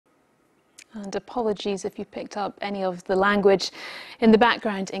And apologies if you picked up any of the language in the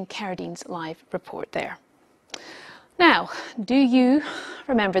background in Carradine's live report there. Now, do you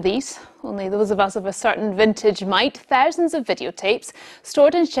remember these? Only those of us of a certain vintage might. Thousands of videotapes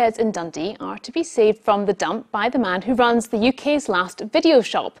stored in sheds in Dundee are to be saved from the dump by the man who runs the UK's last video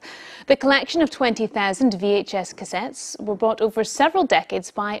shop. The collection of 20,000 VHS cassettes were bought over several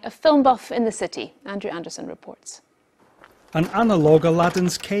decades by a film buff in the city. Andrew Anderson reports. An analogue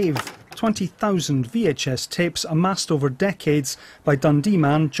Aladdin's cave. 20,000 VHS tapes amassed over decades by Dundee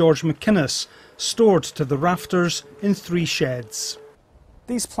man George McInnes, stored to the rafters in 3 sheds.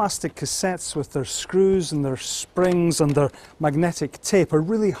 These plastic cassettes with their screws and their springs and their magnetic tape are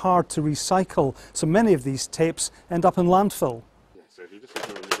really hard to recycle, so many of these tapes end up in landfill.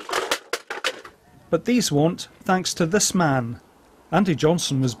 But these won't, thanks to this man. Andy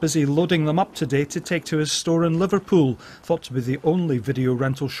Johnson was busy loading them up today to take to his store in Liverpool, thought to be the only video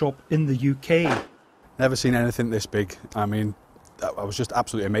rental shop in the UK. Never seen anything this big. I mean, I was just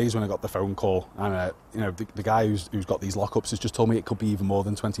absolutely amazed when I got the phone call, and you know, the guy who's got these lockups has just told me it could be even more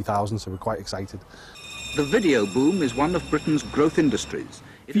than 20,000, so we're quite excited. The video boom is one of Britain's growth industries.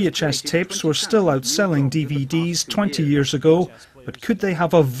 VHS tapes were still outselling DVDs 20 years ago, but could they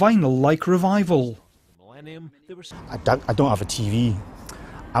have a vinyl-like revival? I don't have a TV.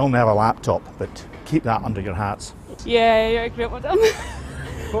 I only have a laptop, but keep that under your hats. Yeah, you're a great one.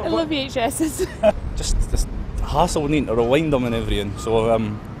 I love VHSs. just the hassle needing to rewind them and everything, so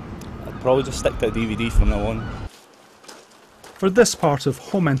I'd probably just stick to a DVD from now on. For this part of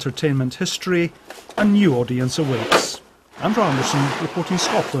home entertainment history, a new audience awaits. Andrew Anderson reporting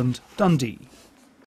Scotland, Dundee.